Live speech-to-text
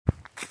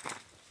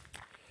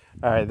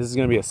All right, this is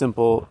going to be a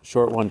simple,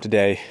 short one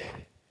today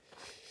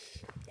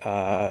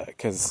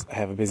because I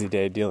have a busy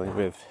day dealing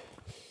with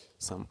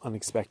some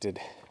unexpected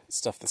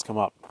stuff that's come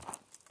up.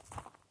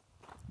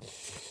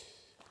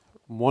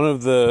 One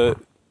of the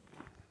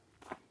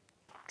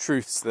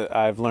truths that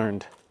I've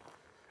learned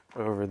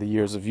over the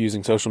years of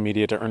using social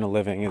media to earn a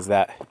living is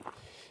that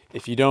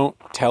if you don't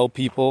tell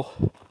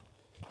people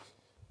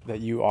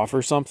that you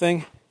offer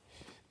something,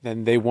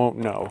 then they won't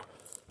know,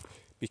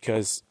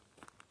 because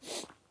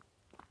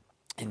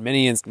in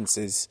many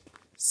instances,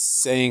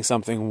 saying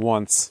something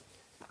once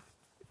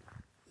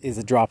is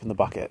a drop in the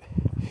bucket,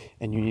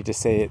 and you need to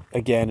say it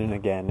again and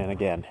again and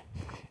again.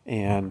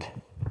 And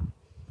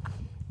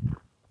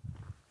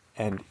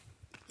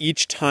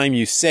each time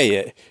you say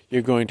it,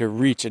 you're going to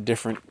reach a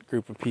different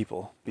group of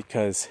people,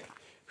 because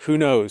who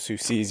knows who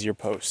sees your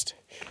post,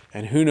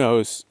 and who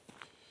knows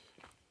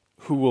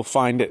who will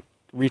find it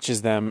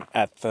reaches them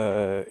at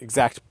the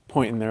exact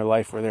point in their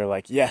life where they're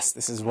like, yes,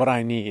 this is what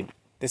I need.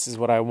 This is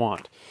what I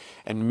want.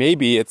 And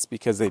maybe it's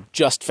because they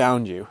just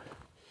found you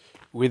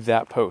with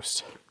that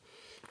post.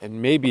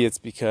 And maybe it's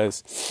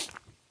because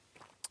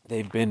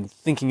they've been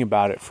thinking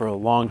about it for a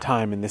long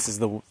time and this is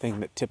the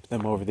thing that tipped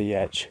them over the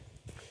edge.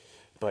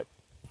 But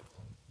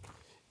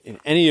in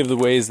any of the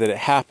ways that it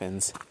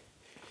happens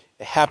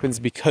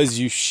because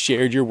you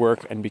shared your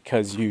work and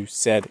because you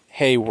said,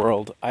 hey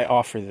world, I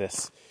offer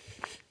this.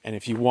 And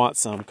if you want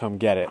some, come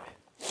get it.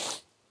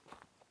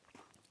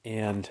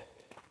 And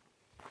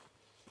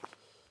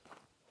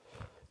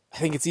I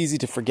think it's easy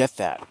to forget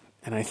that.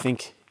 And I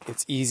think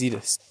it's easy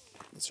to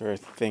sort of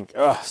think,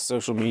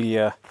 social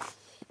media,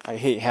 I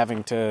hate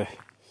having to,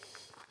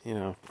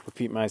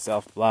 repeat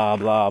myself, blah,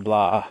 blah,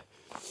 blah.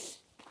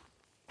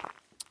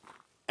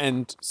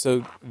 And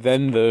so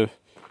then the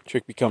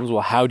trick becomes,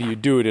 well, how do you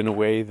do it in a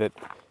way that,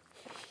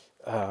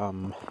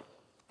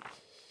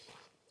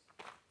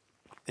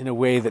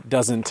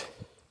 doesn't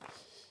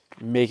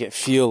make it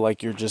feel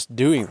like you're just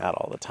doing that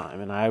all the time?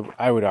 And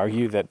I would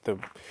argue that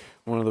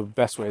one of the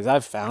best ways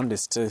I've found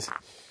is to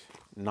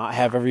not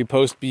have every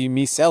post be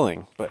me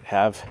selling, but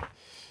have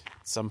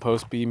some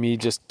posts be me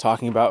just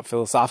talking about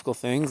philosophical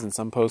things, and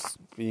some posts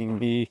being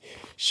me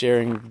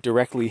sharing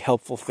directly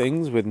helpful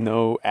things with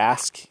no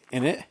ask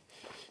in it.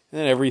 And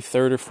then every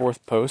third or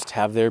fourth post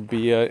have there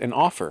be an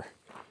offer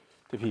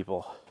to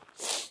people.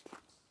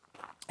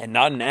 And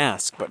not an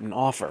ask, but an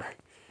offer.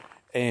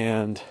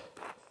 And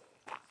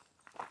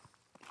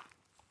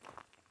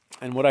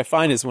what I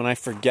find is when I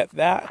forget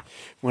that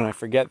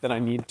I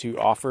need to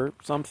offer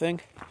something,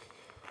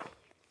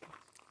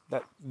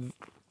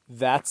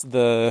 that's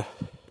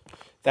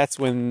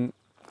when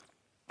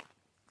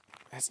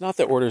it's not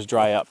that orders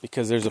dry up,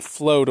 because there's a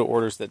flow to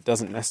orders that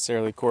doesn't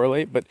necessarily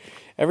correlate. But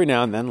every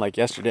now and then, like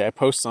yesterday, I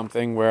post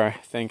something where I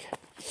think,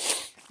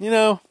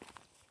 it's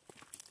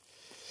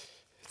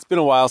been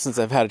a while since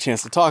I've had a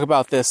chance to talk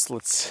about this.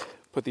 Let's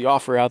put the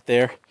offer out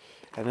there.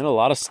 And then a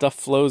lot of stuff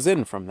flows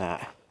in from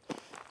that.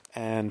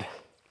 And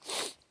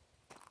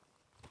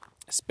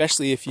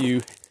especially if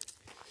you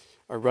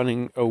are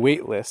running a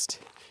wait list,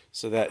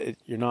 so that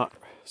you're not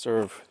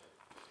sort of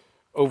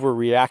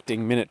overreacting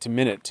minute to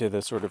minute to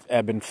the sort of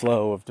ebb and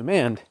flow of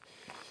demand,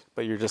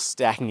 but you're just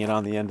stacking it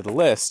on the end of the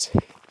list.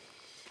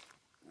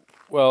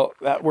 Well,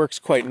 that works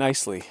quite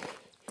nicely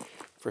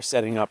for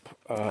setting up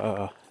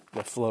the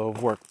flow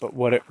of work. But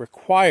what it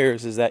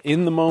requires is that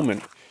in the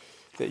moment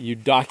that you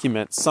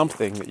document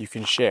something that you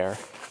can share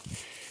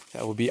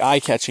that will be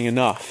eye-catching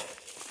enough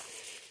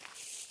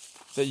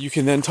that you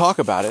can then talk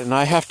about it. And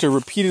I have to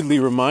repeatedly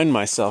remind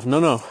myself,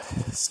 no,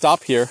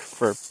 stop here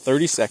for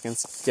 30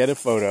 seconds, get a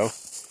photo,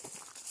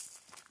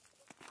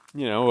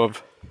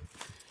 of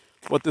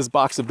what this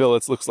box of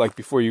billets looks like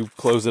before you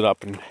close it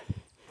up and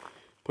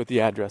put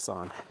the address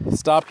on.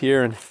 Stop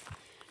here and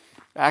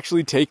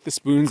actually take the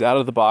spoons out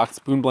of the box,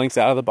 spoon blanks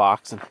out of the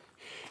box, and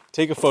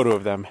take a photo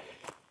of them.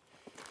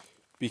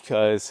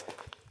 Because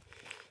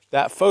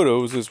that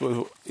photos is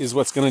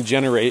what's going to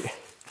generate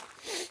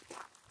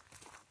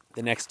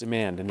the next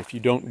demand. And if you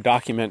don't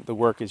document the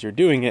work as you're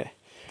doing it,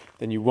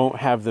 then you won't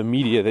have the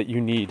media that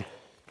you need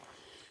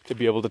to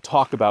be able to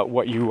talk about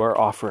what you are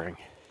offering.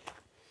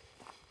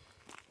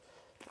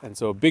 And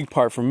so a big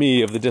part for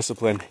me of the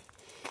discipline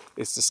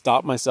is to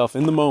stop myself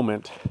in the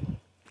moment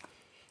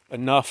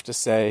enough to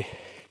say,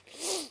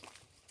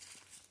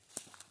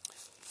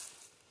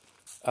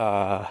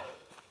 okay,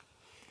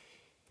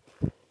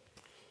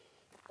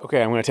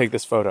 I'm going to take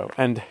this photo.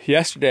 And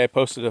yesterday I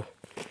posted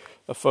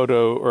a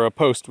photo or a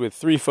post with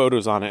 3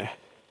 photos on it.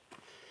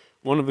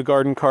 One of the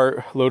garden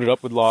cart loaded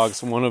up with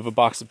logs, and one of a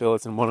box of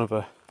billets, and one of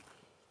a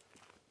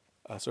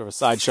sort of a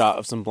side shot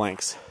of some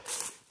blanks.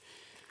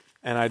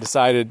 And I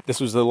decided this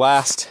was the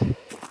last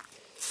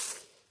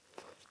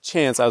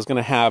chance I was going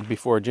to have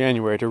before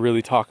January to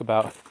really talk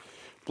about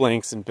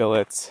blanks and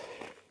billets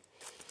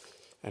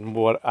and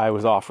what I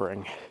was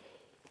offering.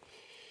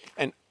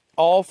 And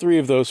all 3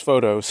 of those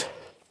photos,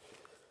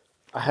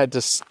 I had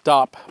to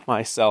stop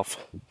myself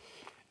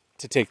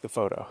to take the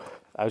photo.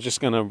 I was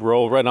just going to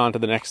roll right on to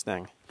the next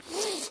thing.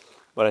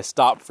 but I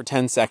stopped for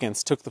 10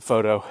 seconds, took the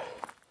photo,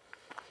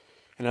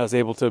 and I was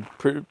able to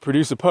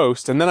produce a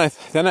post. And then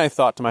I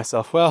thought to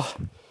myself, well,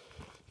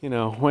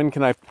 when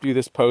can I do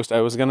this post?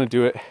 I was going to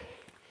do it. I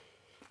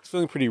was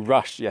feeling pretty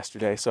rushed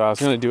yesterday, so I was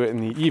going to do it in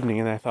the evening,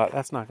 and I thought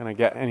that's not going to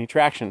get any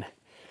traction.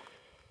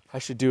 I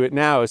should do it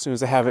now as soon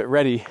as I have it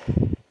ready,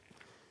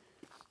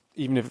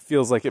 even if it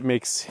feels like it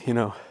makes,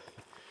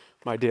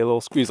 my day a little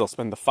squeeze. I'll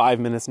spend the 5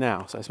 minutes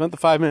now. So I spent the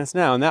 5 minutes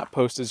now, and that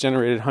post has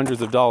generated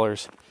hundreds of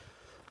dollars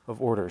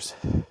of orders.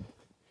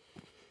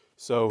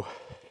 So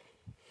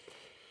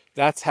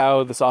that's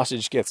how the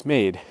sausage gets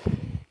made.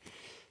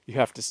 You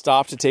have to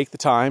stop to take the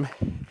time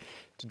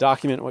to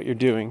document what you're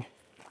doing.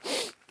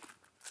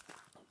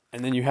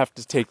 And then you have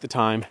to take the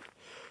time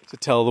to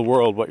tell the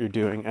world what you're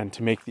doing and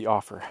to make the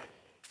offer.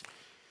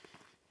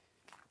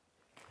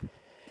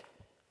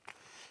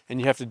 And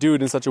you have to do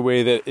it in such a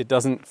way that it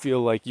doesn't feel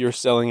like you're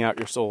selling out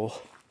your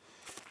soul,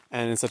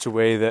 and in such a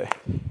way that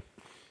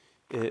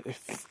it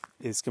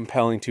is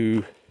compelling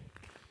to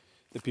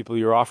the people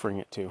you're offering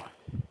it to.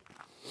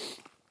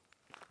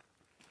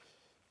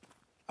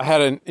 I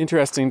had an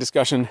interesting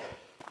discussion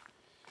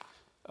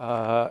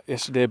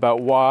yesterday about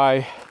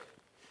why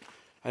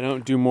I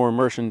don't do more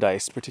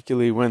merchandise,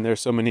 particularly when there's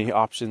so many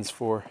options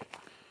for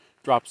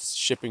drop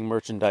shipping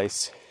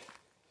merchandise,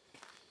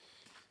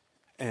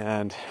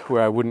 and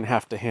where I wouldn't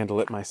have to handle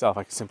it myself.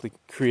 I could simply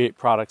create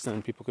products and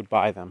then people could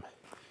buy them.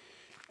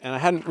 And I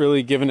hadn't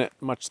really given it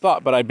much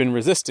thought, but I'd been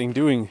resisting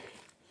doing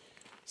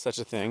such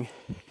a thing.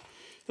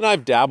 And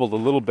I've dabbled a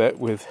little bit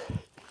with,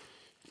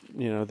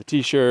 the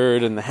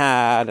t-shirt and the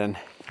hat and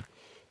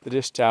the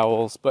dish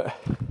towels. But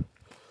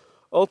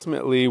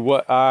ultimately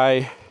what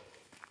I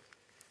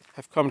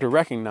have come to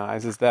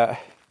recognize is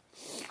that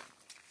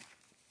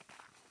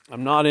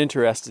I'm not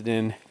interested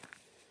in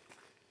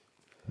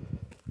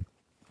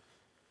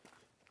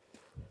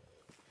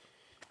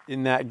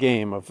that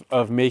game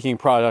of making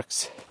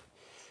products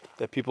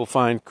that people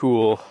find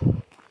cool,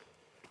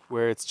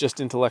 where it's just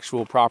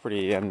intellectual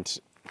property, and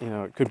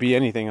it could be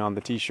anything on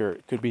the t-shirt,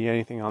 it could be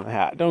anything on the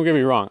hat. Don't get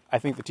me wrong, I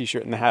think the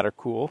t-shirt and the hat are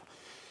cool,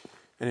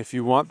 and if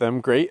you want them,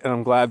 great, and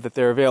I'm glad that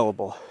they're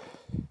available.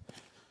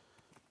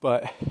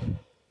 But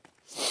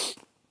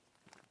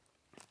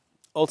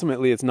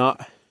ultimately it's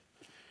not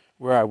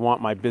where I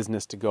want my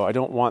business to go. I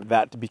don't want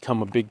that to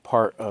become a big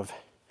part of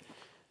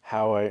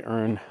how I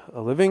earn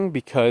a living,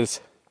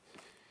 because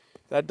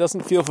that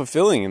doesn't feel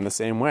fulfilling in the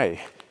same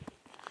way.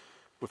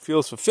 What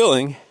feels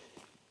fulfilling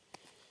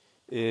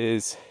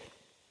is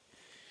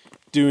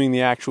doing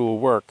the actual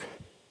work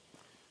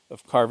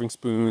of carving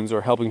spoons,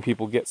 or helping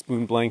people get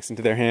spoon blanks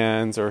into their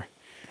hands, or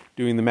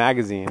doing the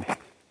magazine.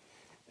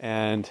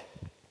 And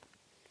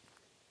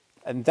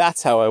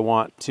that's how I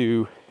want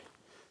to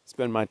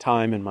spend my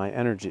time and my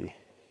energy.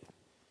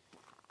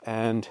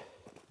 And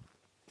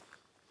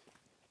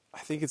I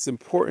think it's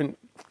important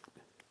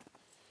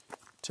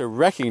to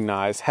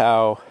recognize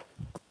how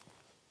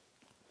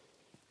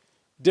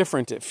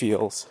different it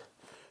feels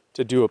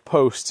to do a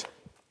post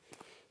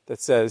that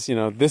says,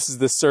 this is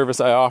the service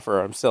I offer.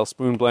 I sell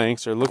spoon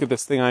blanks, or look at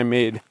this thing I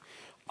made.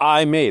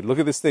 Look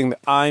at this thing that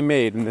I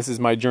made, and this is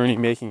my journey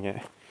making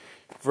it.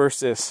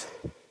 Versus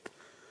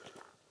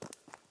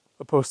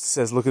a post that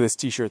says, look at this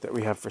t-shirt that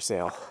we have for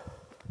sale.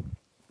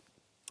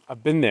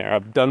 I've been there.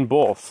 I've done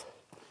both.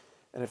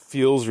 And it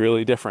feels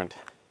really different.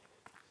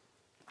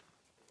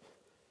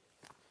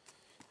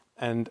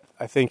 And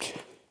I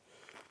think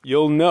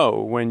you'll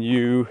know when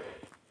you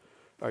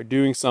are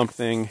doing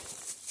something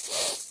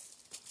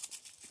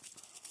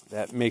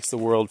that makes the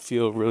world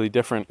feel really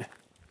different.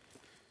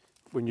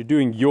 When you're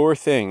doing your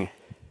thing,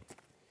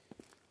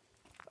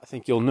 I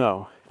think you'll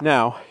know.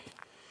 Now,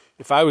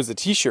 if I was a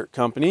t-shirt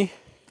company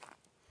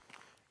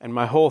and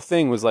my whole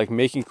thing was like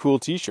making cool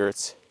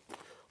t-shirts,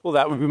 well,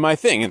 that would be my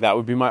thing, and that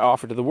would be my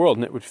offer to the world,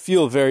 and it would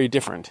feel very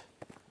different.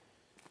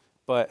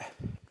 But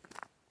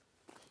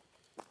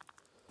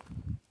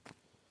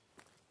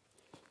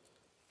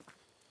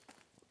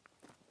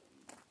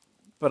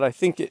I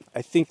think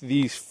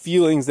these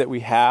feelings that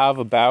we have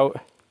about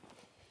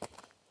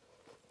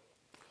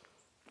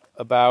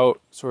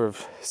sort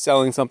of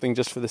selling something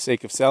just for the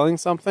sake of selling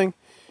something,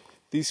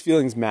 these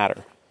feelings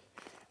matter.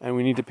 And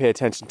we need to pay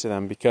attention to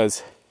them,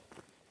 because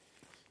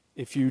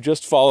if you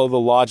just follow the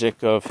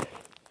logic of,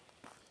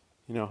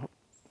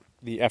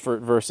 the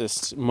effort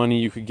versus money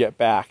you could get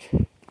back,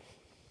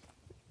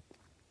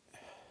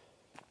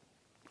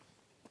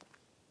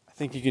 I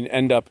think you can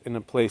end up in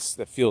a place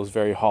that feels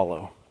very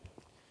hollow.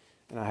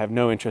 And I have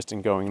no interest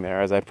in going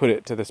there. As I put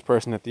it to this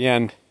person at the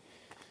end,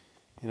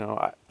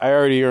 I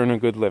already earn a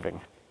good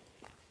living.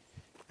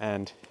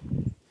 And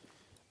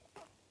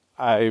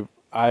I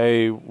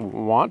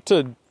want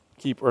to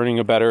keep earning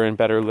a better and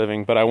better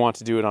living, but I want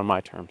to do it on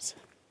my terms.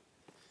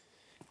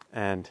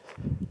 And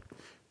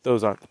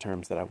those aren't the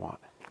terms that I want.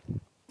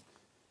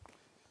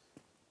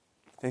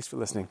 Thanks for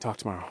listening. Talk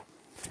tomorrow.